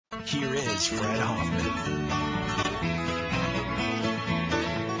here is Fred Hoffman.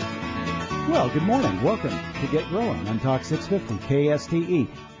 Well, good morning. Welcome to Get Growing on Talk 650 KSTE.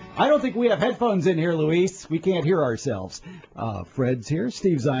 I don't think we have headphones in here, Luis. We can't hear ourselves. Fred's here.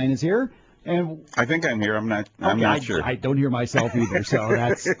 Steve Zion is here. And I think I'm here. I'm not sure. I don't hear myself either. So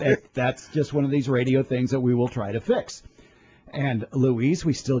that's just one of these radio things that we will try to fix. And Luis,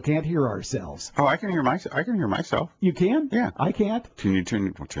 we still can't hear ourselves. Oh, I can hear myself. You can? Yeah. I can't. Can you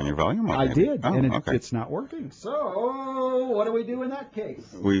turn your volume up? I did, and okay. it's not working. So what do we do in that case?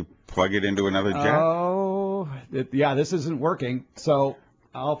 We plug it into another jack. Oh, this isn't working. So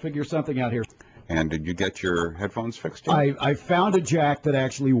I'll figure something out here. And did you get your headphones fixed yet? I found a jack that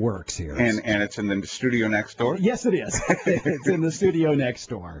actually works here. And it's in the studio next door? Yes, it is. It's in the studio next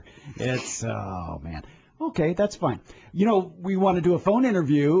door. Oh, man. Okay, that's fine. You know, we want to do a phone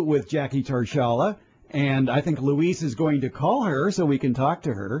interview with Jackie Tarshala, and I think Luis is going to call her so we can talk to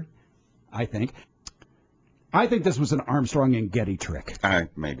her, I think. I think this was an Armstrong and Getty trick.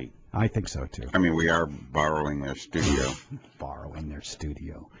 Maybe. I think so, too. I mean, we are borrowing their studio. Borrowing their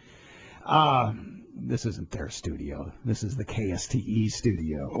studio. This isn't their studio. This is the KSTE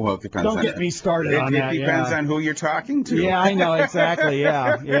studio. Well, it depends. Don't get me started on that. It depends on who you're talking to. Yeah, I know, exactly.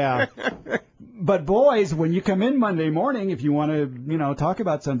 Yeah. But boys, when you come in Monday morning, if you want to, talk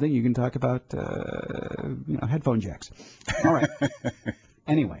about something, you can talk about, headphone jacks. All right.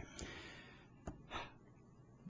 Anyway,